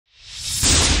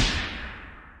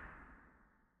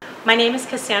My name is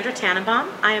Cassandra Tannenbaum.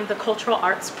 I am the Cultural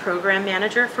Arts Program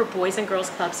Manager for Boys and Girls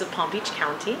Clubs of Palm Beach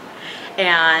County.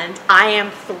 And I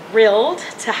am thrilled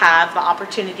to have the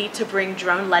opportunity to bring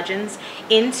Drone Legends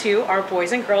into our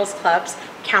Boys and Girls Clubs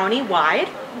county-wide.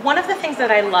 One of the things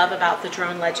that I love about the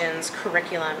Drone Legends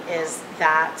curriculum is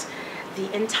that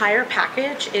the entire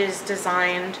package is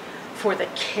designed for the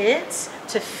kids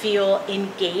to feel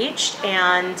engaged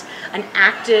and an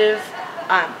active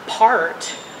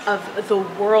part of the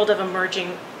world of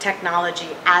emerging technology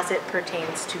as it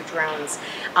pertains to drones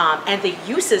and the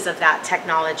uses of that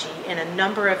technology in a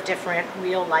number of different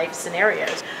real-life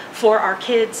scenarios for our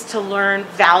kids to learn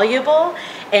valuable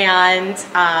and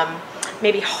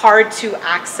maybe hard to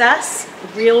access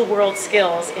real-world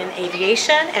skills in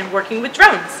aviation and working with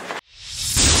drones.